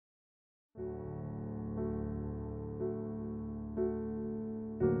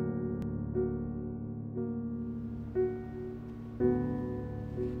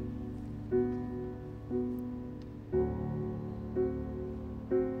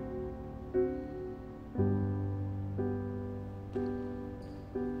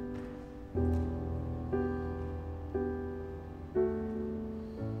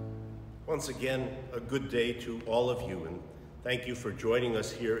Once again, a good day to all of you, and thank you for joining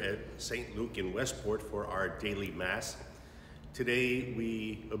us here at St. Luke in Westport for our daily Mass. Today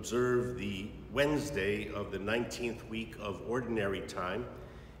we observe the Wednesday of the 19th week of Ordinary Time,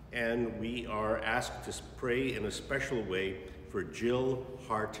 and we are asked to pray in a special way for Jill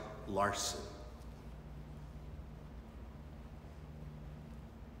Hart Larson.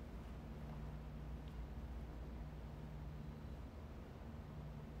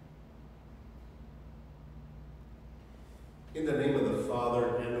 In the name of the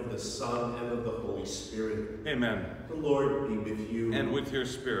Father, and of the Son, and of the Holy Spirit. Amen. The Lord be with you. And with your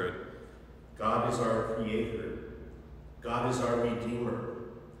spirit. God is our Creator. God is our Redeemer.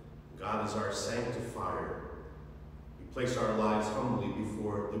 God is our Sanctifier. We place our lives humbly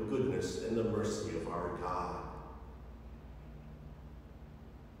before the goodness and the mercy of our God.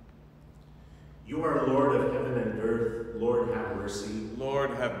 You are Lord of heaven and earth. Lord, have mercy.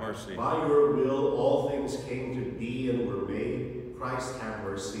 Lord, have mercy. By your will, all things came to be and were made. Christ, have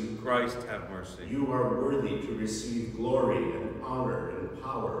mercy. Christ, have mercy. You are worthy to receive glory and honor and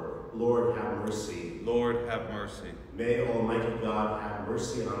power. Lord, have mercy. Lord, have mercy. May Almighty God have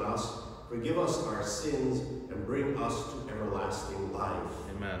mercy on us, forgive us our sins, and bring us to everlasting life.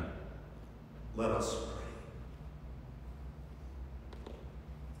 Amen. Let us pray.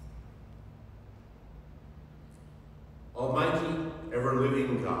 Almighty,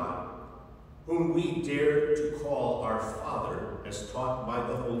 ever-living God, whom we dare to call our Father as taught by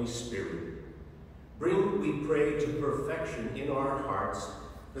the Holy Spirit, bring, we pray, to perfection in our hearts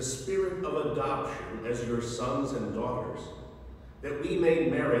the spirit of adoption as your sons and daughters, that we may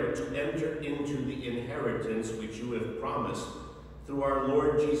merit to enter into the inheritance which you have promised through our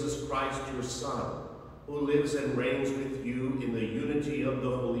Lord Jesus Christ, your Son, who lives and reigns with you in the unity of the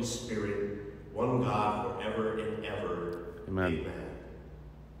Holy Spirit, one God forever and ever. Amen. Amen.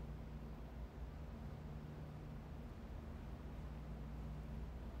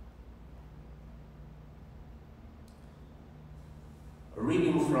 A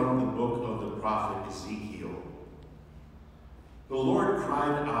reading from the book of the prophet Ezekiel. The Lord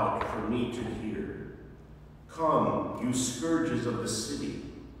cried out for me to hear. Come, you scourges of the city.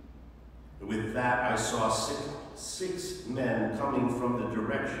 And with that I saw six men coming from the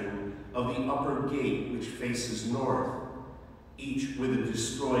direction of the upper gate which faces north, each with a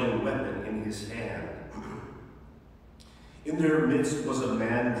destroying weapon in his hand. In their midst was a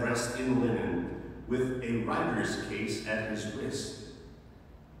man dressed in linen, with a writer's case at his wrist.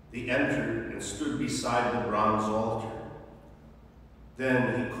 They entered and stood beside the bronze altar.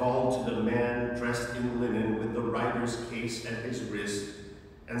 Then he called to the man dressed in linen with the writer's case at his wrist,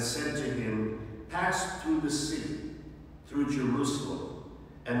 and said to him, "Pass through the city, through Jerusalem,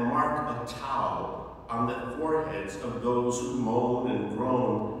 and mark a tau on the foreheads of those who moan and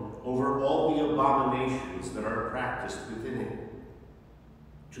groan over all the abominations that are practiced within it."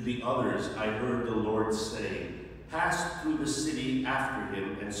 To the others I heard the Lord say, "Pass through the city after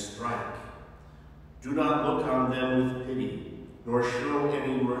him and strike. Do not look on them with pity, nor show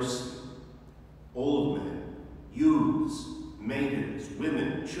any mercy. Old men, youths, maidens,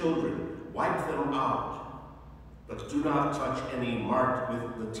 women, children, wipe them out. But do not touch any marked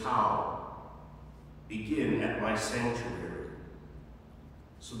with the tau. Begin at my sanctuary."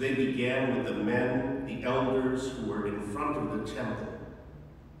 So they began with the men, the elders who were in front of the temple.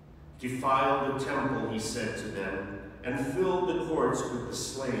 "Defile the temple," he said to them, "and fill the courts with the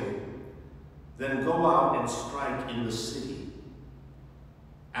slain. Then go out and strike in the city."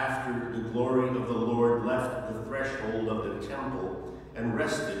 After the glory of the Lord left the threshold of the temple and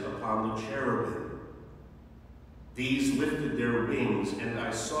rested upon the cherubim. These lifted their wings, and I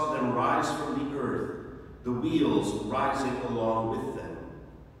saw them rise from the earth, the wheels rising along with them.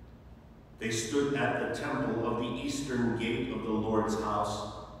 They stood at the temple of the eastern gate of the Lord's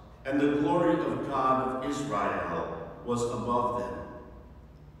house, and the glory of God of Israel was above them.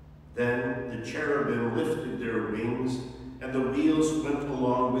 Then the cherubim lifted their wings, and the wheels went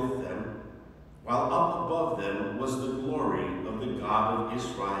along with them, while up above them was the glory of the God of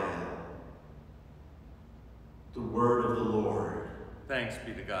Israel. The word of the Lord. Thanks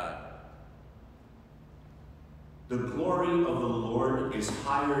be to God. The glory of the Lord is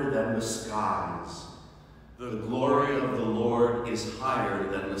higher than the skies. The glory of the Lord is higher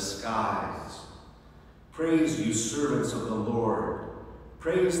than the skies. Praise you, servants of the Lord.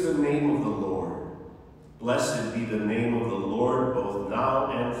 Praise the name of the Lord. Blessed be the name of the Lord, both now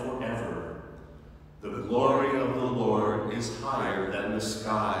and forever. The glory of the Lord is higher than the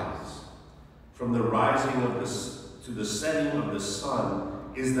skies. From the rising of to the setting of the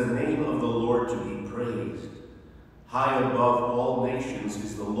sun is the name of the Lord to be praised. High above all nations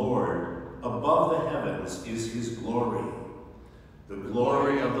is the Lord, above the heavens is his glory. The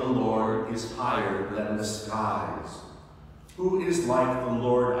glory of the Lord is higher than the skies. Who is like the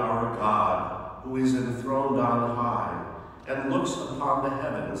Lord our God, who is enthroned on high, and looks upon the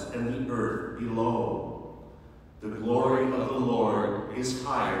heavens and the earth below? The glory of the Lord is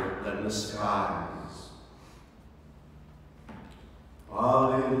higher than the skies.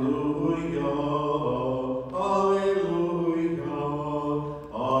 Alleluia, alleluia, alleluia,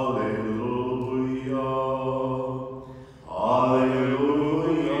 alleluia, alleluia,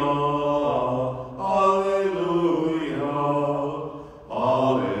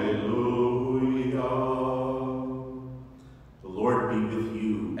 alleluia. The Lord be with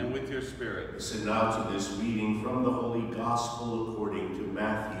you. And with your spirit. Listen now to this reading from the Holy Gospel according to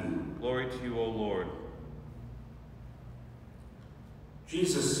Matthew. Glory to you, O Lord.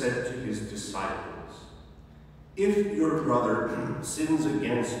 Jesus said to his disciples, "If your brother sins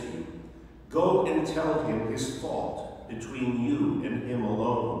against you, go and tell him his fault between you and him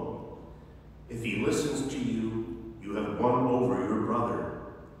alone. If he listens to you, you have won over your brother.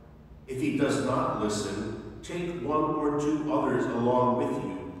 If he does not listen, take one or two others along with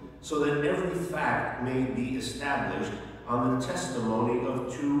you, so that every fact may be established on the testimony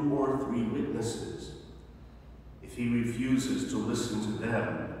of 2 or 3 witnesses. If he refuses to listen to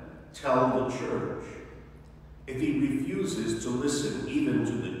them, tell the church. If he refuses to listen even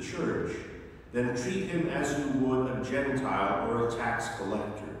to the church, then treat him as you would a Gentile or a tax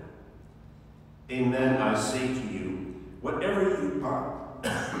collector. Amen, I say to you, whatever you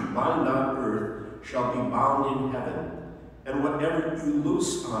bind on earth shall be bound in heaven, and whatever you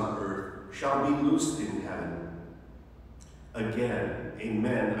loose on earth shall be loosed in heaven. Again,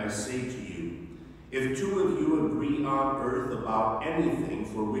 amen, I say to you, if 2 of you agree on earth about anything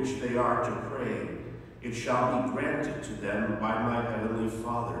for which they are to pray, it shall be granted to them by my heavenly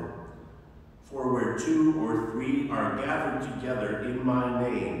Father. For where 2 or 3 are gathered together in my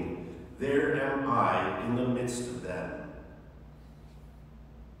name, there am I in the midst of them."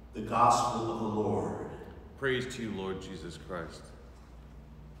 The Gospel of the Lord. Praise to you, Lord Jesus Christ.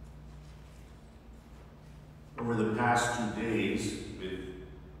 Over the past 2 days, with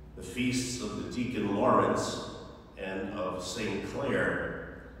the feasts of the Deacon Lawrence and of St. Clair,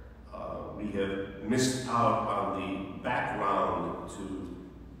 we have missed out on the background to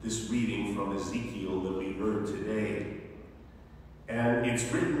this reading from Ezekiel that we heard today. And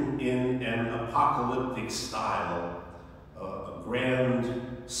it's written in an apocalyptic style, a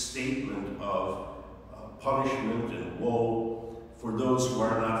grand statement of punishment and woe for those who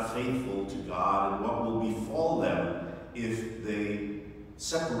are not faithful to God and what will befall them if they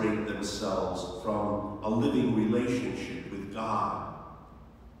separate themselves from a living relationship with God.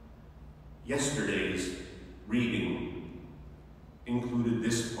 Yesterday's reading included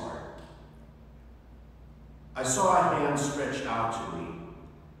this part. I saw a hand stretched out to me,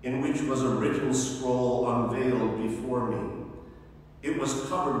 in which was a written scroll unveiled before me. It was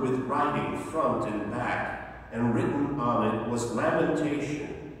covered with writing front and back, and written on it was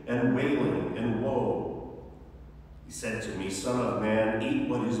lamentation and wailing and woe. He said to me, "Son of man, eat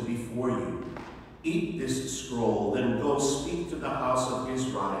what is before you. Eat this scroll, then go speak to the house of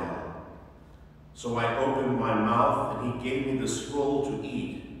Israel." So I opened my mouth, and he gave me the scroll to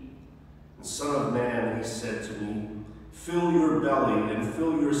eat. And Son of man, he said to me, "Fill your belly and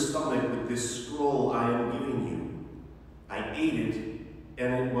fill your stomach with this scroll I am giving you." I ate it,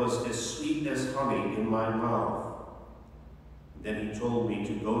 and it was as sweet as honey in my mouth. Then he told me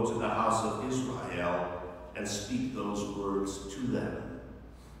to go to the house of Israel and speak those words to them.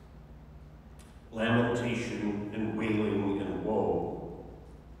 Lamentation and wailing and woe.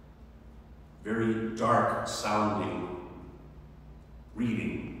 Very dark sounding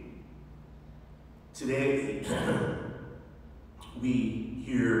reading. Today, we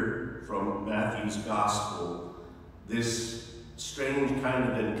hear from Matthew's Gospel this strange kind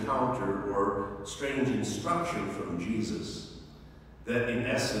of encounter or strange instruction from Jesus that in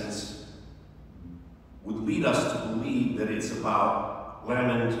essence would lead us to believe that it's about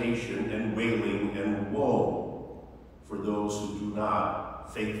lamentation and wailing and woe for those who do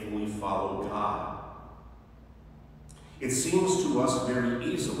not faithfully follow God. It seems to us very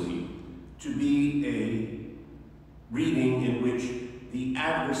easily to be a reading in which the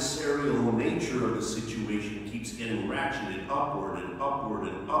adversarial nature of the situation keeps getting ratcheted upward and upward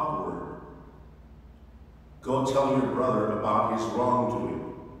and upward. Go tell your brother about his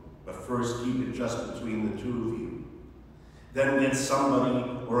wrongdoing, but first keep it just between the 2 of you. Then get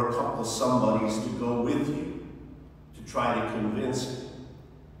somebody or a couple of somebodies to go with you to try to convince him.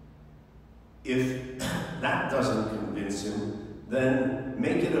 If that doesn't convince him, then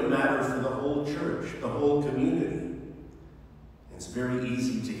make it a matter for the whole church, the whole community. It's very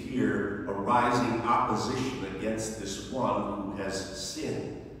easy to hear a rising opposition against this one who has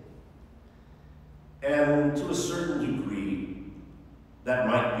sinned. And to a certain degree, that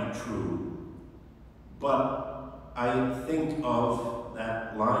might be true. But I think of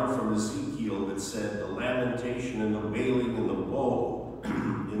that line from Ezekiel that said, the lamentation and the wailing and the woe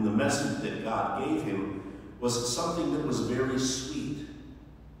in the message that God gave him was something that was very sweet.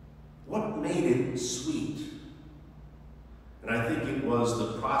 What made it sweet? And I think it was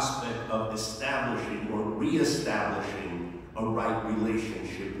the prospect of establishing or reestablishing a right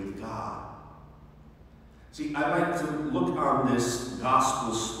relationship with God. See, I like to look on this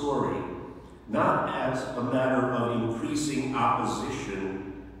gospel story not as a matter of increasing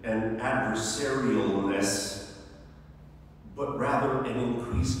opposition and adversarialness, but rather an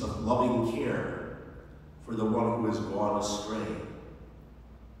increase of loving care for the one who has gone astray.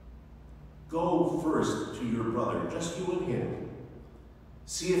 Go first to your brother, just you and him.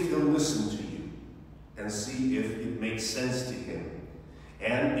 See if he'll listen to you, and see if it makes sense to him.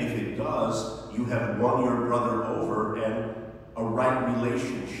 And if it does, you have won your brother over, and a right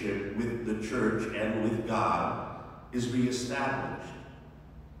relationship with the church and with God is reestablished.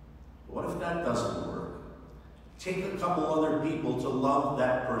 What if that doesn't work? Take a couple other people to love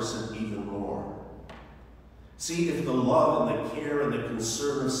that person even more. See if the love and the care and the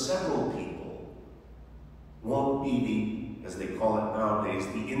concern of several people won't be the, as they call it nowadays,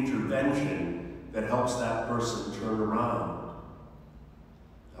 the intervention that helps that person turn around.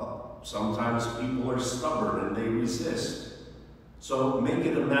 Well, sometimes people are stubborn and they resist. So make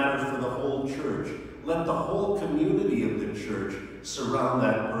it a matter for the whole church. Let the whole community of the church surround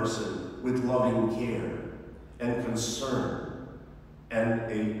that person with loving care and concern and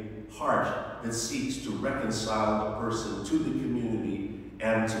a heart that seeks to reconcile the person to the community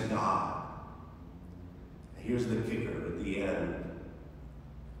and to God. Here's the kicker at the end.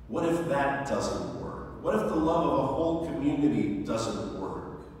 What if that doesn't work? What if the love of a whole community doesn't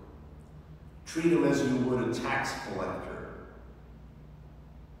work? Treat him as you would a tax collector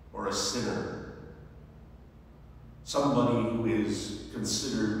or a sinner, somebody who is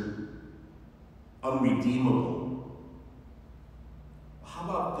considered unredeemable. How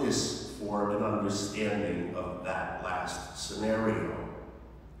about this for an understanding of that last scenario?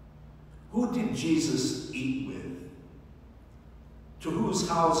 Who did Jesus eat with? To whose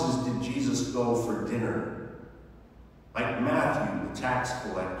houses did Jesus go for dinner? Like Matthew, the tax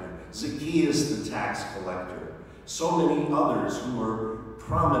collector, Zacchaeus, the tax collector, so many others who were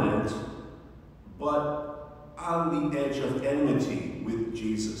prominent, but on the edge of enmity with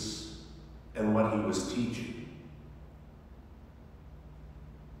Jesus and what he was teaching.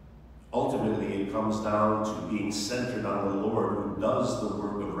 Ultimately, it comes down to being centered on the Lord, who does the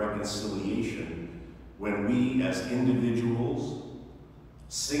work of reconciliation when we as individuals,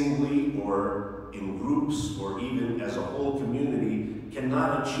 singly or in groups or even as a whole community,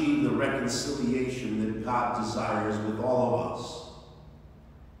 cannot achieve the reconciliation that God desires with all of us.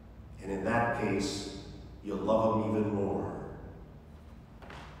 And in that case, you'll love him even more.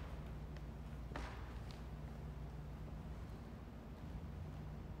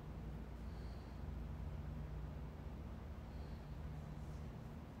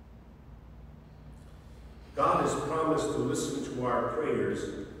 God has promised to listen to our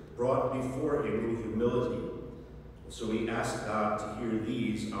prayers brought before him in humility. And so we ask God to hear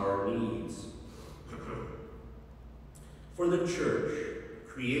these, our needs. For the church,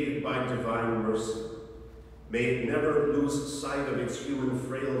 created by divine mercy, may it never lose sight of its human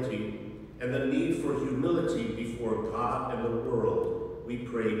frailty and the need for humility before God and the world, we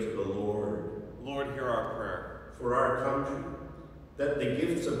pray to the Lord. Lord, hear our prayer. For our country, that the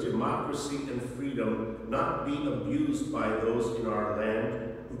gifts of democracy and freedom not be abused by those in our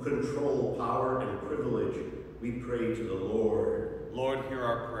land who control power and privilege, we pray to the Lord. Lord, hear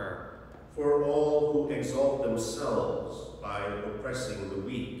our prayer. For all who exalt themselves by oppressing the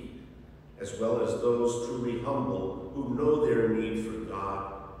weak, as well as those truly humble who know their need for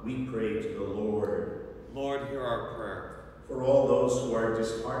God, we pray to the Lord. Lord, hear our prayer. For all those who are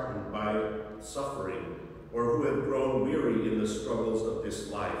disheartened by suffering or who have grown weary in the struggles of this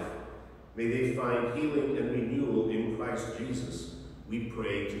life, may they find healing and renewal in Christ Jesus, we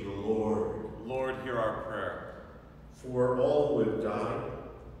pray to the Lord. Lord, hear our prayer. For all who have died,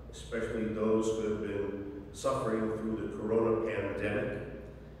 especially those who have been suffering through the corona pandemic,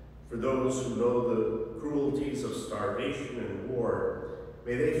 for those who know the cruelties of starvation and war,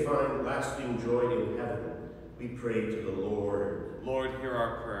 may they find lasting joy in heaven, we pray to the Lord. Lord, hear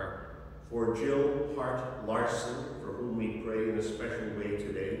our prayer. For Jill Hart Larson, for whom we pray in a special way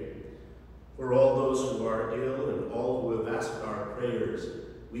today. For all those who are ill and all who have asked our prayers,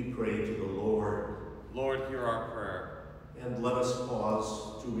 we pray to the Lord. Lord, hear our prayer. And let us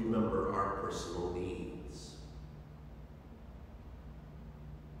pause to remember our personal needs.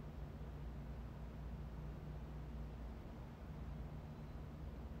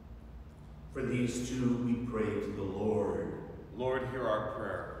 For these two, we pray to the Lord. Lord, hear our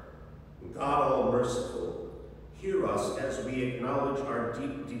prayer. God all-merciful, hear us as we acknowledge our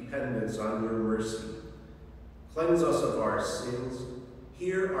deep dependence on your mercy. Cleanse us of our sins,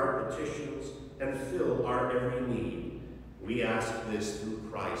 hear our petitions, and fill our every need. We ask this through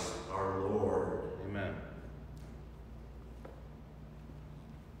Christ our Lord. Amen.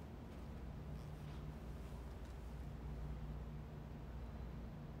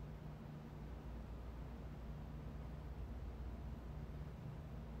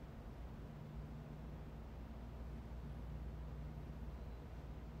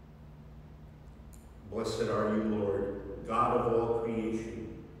 Blessed are you, Lord, God of all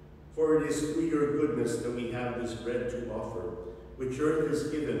creation, for it is through your goodness that we have this bread to offer, which earth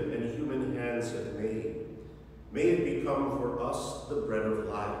has given and human hands have made. May it become for us the bread of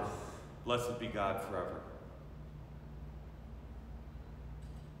life. Blessed be God forever.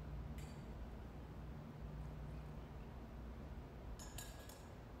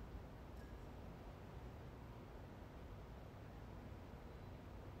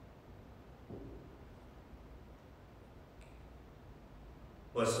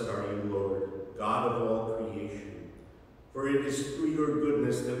 Blessed are you, Lord, God of all creation, for it is through your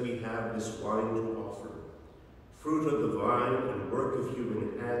goodness that we have this wine to offer. Fruit of the vine and work of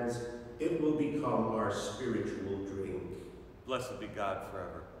human hands, it will become our spiritual drink. Blessed be God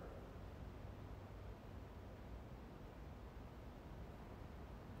forever.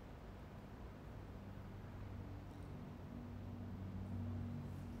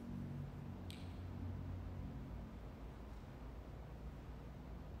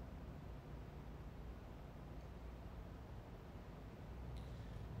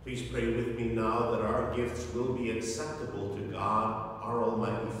 Please pray with me now that our gifts will be acceptable to God, our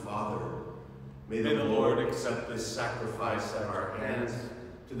Almighty Father. May the Lord accept this sacrifice at our hands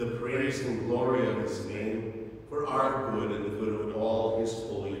to the praise and glory of his name, for our good and the good of all his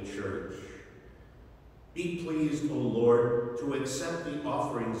holy church. Be pleased, O Lord, to accept the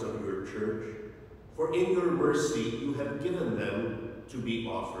offerings of your church, for in your mercy you have given them to be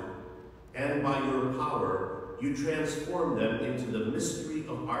offered, and by your power you transform them into the mystery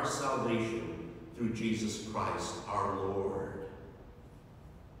of our salvation through Jesus Christ our Lord.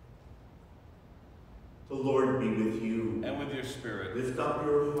 The Lord be with you. And with your spirit. Lift up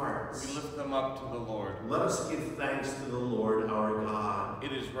your hearts. We lift them up to the Lord. Let us give thanks to the Lord our God.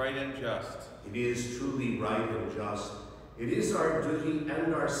 It is right and just. It is truly right and just. It is our duty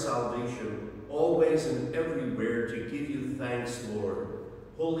and our salvation, always and everywhere, to give you thanks, Lord.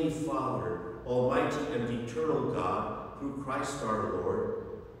 Holy Father, Almighty and eternal God, through Christ our Lord.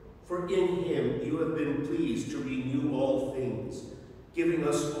 For in him you have been pleased to renew all things, giving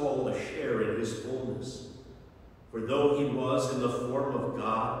us all a share in his fullness. For though he was in the form of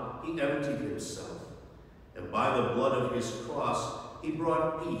God, he emptied himself, and by the blood of his cross he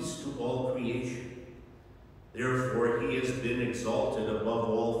brought peace to all creation. Therefore he has been exalted above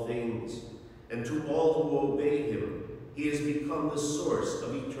all things, and to all who obey him he has become the source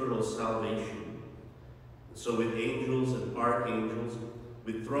of eternal salvation. And so with angels and archangels,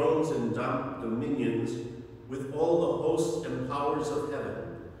 with thrones and dominions, with all the hosts and powers of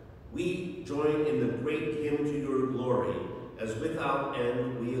heaven, we join in the great hymn to your glory, as without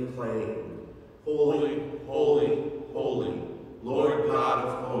end we acclaim. Holy, holy, holy, Lord God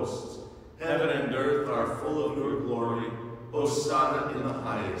of hosts, heaven and earth are full of your glory. Hosanna in the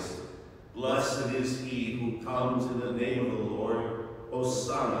highest. Blessed is he who comes in the name of the Lord.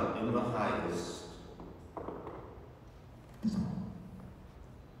 Hosanna in the highest.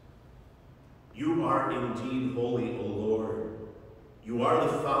 You are indeed holy, O Lord. You are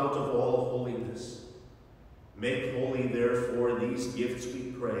the fount of all holiness. Make holy, therefore, these gifts,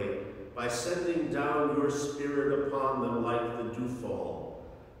 we pray, by sending down your Spirit upon them like the dewfall,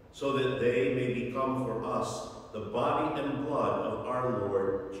 so that they may become for us the body and blood of our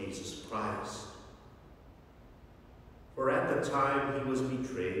Lord Jesus Christ. For at the time he was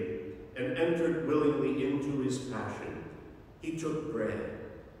betrayed and entered willingly into his passion, he took bread.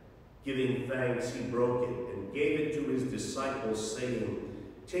 Giving thanks, he broke it and gave it to his disciples,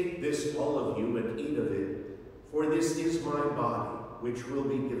 saying, "Take this, all of you, and eat of it, for this is my body, which will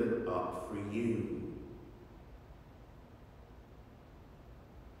be given up for you."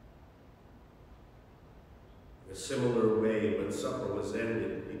 In a similar way, when supper was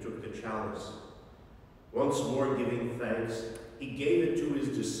ended, he took the chalice. Once more giving thanks, he gave it to his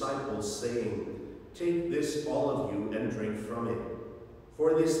disciples, saying, "Take this, all of you, and drink from it.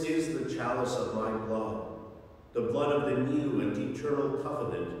 For this is the chalice of my blood, the blood of the new and eternal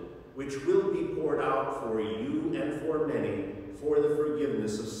covenant, which will be poured out for you and for many for the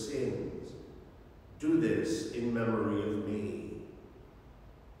forgiveness of sins. Do this in memory of me."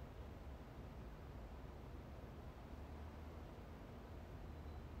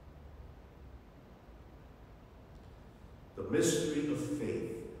 The mystery of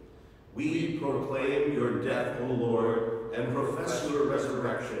faith. We proclaim your death, O Lord, and profess your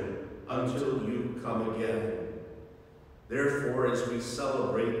resurrection until you come again. Therefore, as we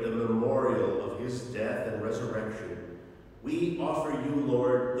celebrate the memorial of his death and resurrection, we offer you,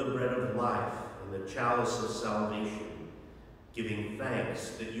 Lord, the bread of life and the chalice of salvation, giving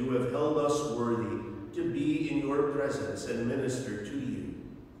thanks that you have held us worthy to be in your presence and minister to you.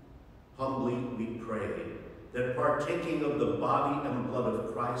 Humbly we pray that partaking of the body and blood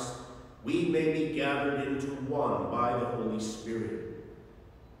of Christ, we may be gathered into one by the Holy Spirit.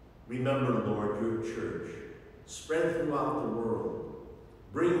 Remember, Lord, your church, spread throughout the world.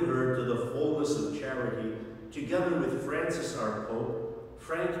 Bring her to the fullness of charity, together with Francis our Pope,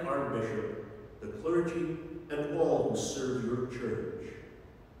 Frank our Bishop, the clergy, and all who serve your church.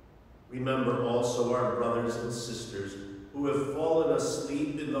 Remember also our brothers and sisters who have fallen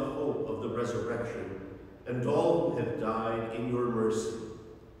asleep in the hope of the resurrection, and all who have died in your mercy.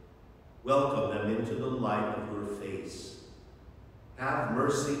 Welcome them into the light of your face. Have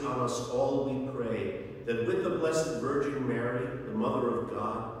mercy on us all, we pray, that with the Blessed Virgin Mary, the Mother of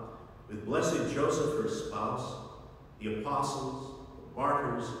God, with blessed Joseph, her spouse, the apostles, the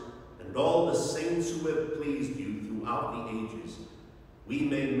martyrs, and all the saints who have pleased you throughout the ages, we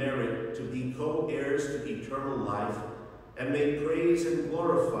may merit to be co-heirs to eternal life and may praise and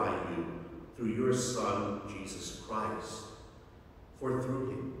glorify you through your Son, Jesus Christ. For through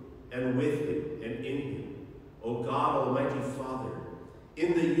him, and with him, and in him, O God, Almighty Father,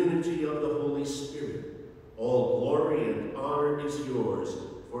 in the unity of the Holy Spirit, all glory and honor is yours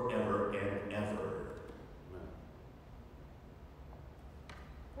forever and ever. Amen.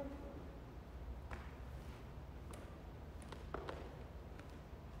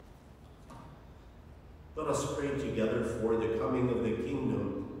 Let us pray together for the coming of the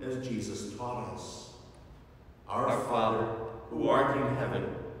kingdom as Jesus taught us. Our Father, who art in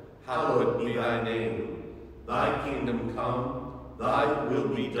heaven, hallowed be thy name. Thy kingdom come, thy will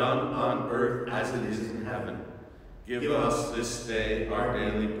be done on earth as it is in heaven. Give us this day our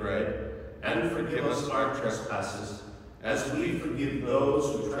daily bread, and forgive us our trespasses, as we forgive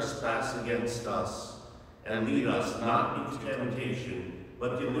those who trespass against us. And lead us not into temptation,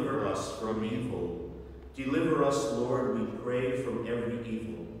 but deliver us from evil. Deliver us, Lord, we pray, from every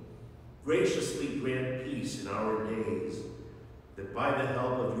evil. Graciously grant peace in our days, that by the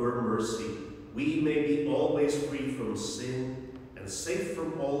help of your mercy we may be always free from sin and safe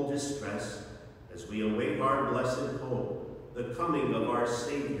from all distress, as we await our blessed hope, the coming of our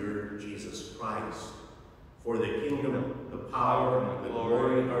Savior, Jesus Christ. For the kingdom, the power, and the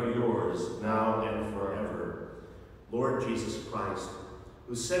glory are yours, now and forever. Lord Jesus Christ,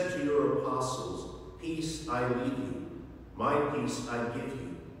 who said to your apostles, "Peace I leave you, my peace I give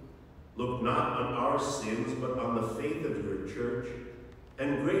you," look not on our sins, but on the faith of your church,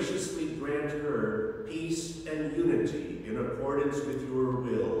 and graciously grant her peace and unity in accordance with your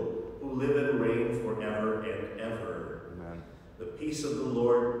will, who live and reign forever and ever. Amen. The peace of the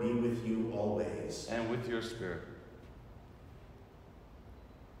Lord be with you always. And with your spirit.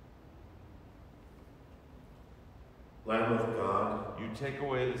 Lamb of God, you take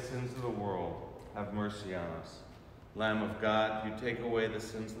away the sins of the world, have mercy on us. Lamb of God, you take away the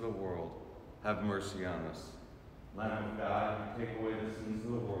sins of the world, have mercy on us. Lamb of God, you take away the sins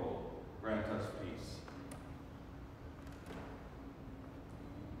of the world, grant us peace.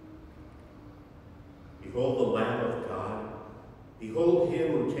 behold the Lamb of God. Behold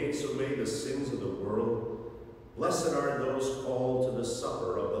him who takes away the sins of the world. Blessed are those called to the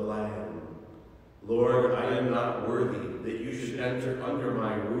supper of the Lamb. Lord, I am not worthy that you should enter under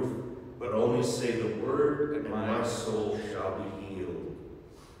my roof, but only say the word, and my soul shall be healed.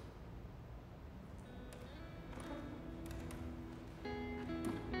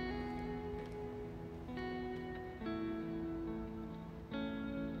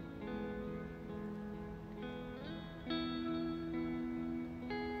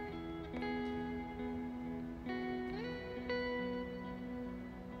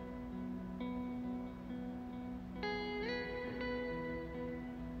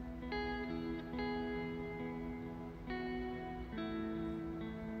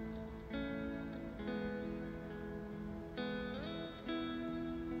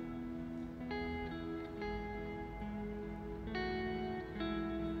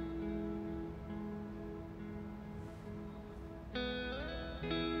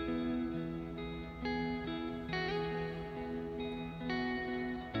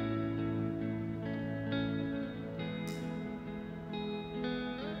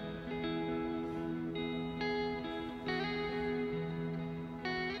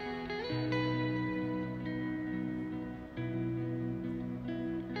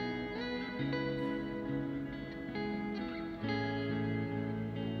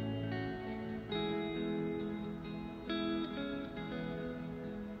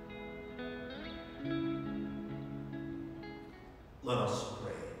 Let us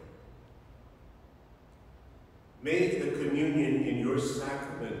pray. May the communion in your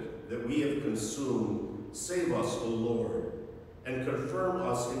sacrament that we have consumed save us, O Lord, and confirm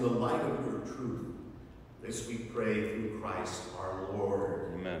us in the light of your truth. This we pray through Christ our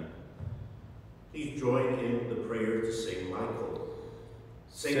Lord. Amen. Please join in the prayer to Saint Michael.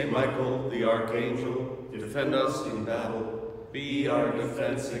 Saint Michael, the archangel, defend us in battle. Be our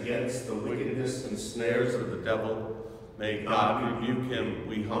defense against the wickedness and snares of the devil. May God rebuke him,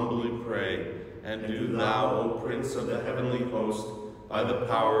 we humbly pray. And do thou, O Prince of the heavenly host, by the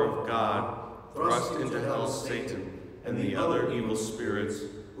power of God, thrust into hell Satan and the other evil spirits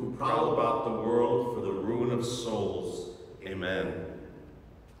who prowl about the world for the ruin of souls. Amen.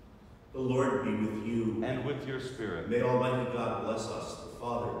 The Lord be with you. And with your spirit. May Almighty God bless us, the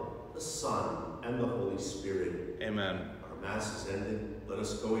Father, the Son, and the Holy Spirit. Amen. Our Mass is ended. Let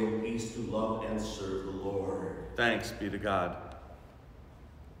us go in peace to love and serve the Lord. Thanks be to God.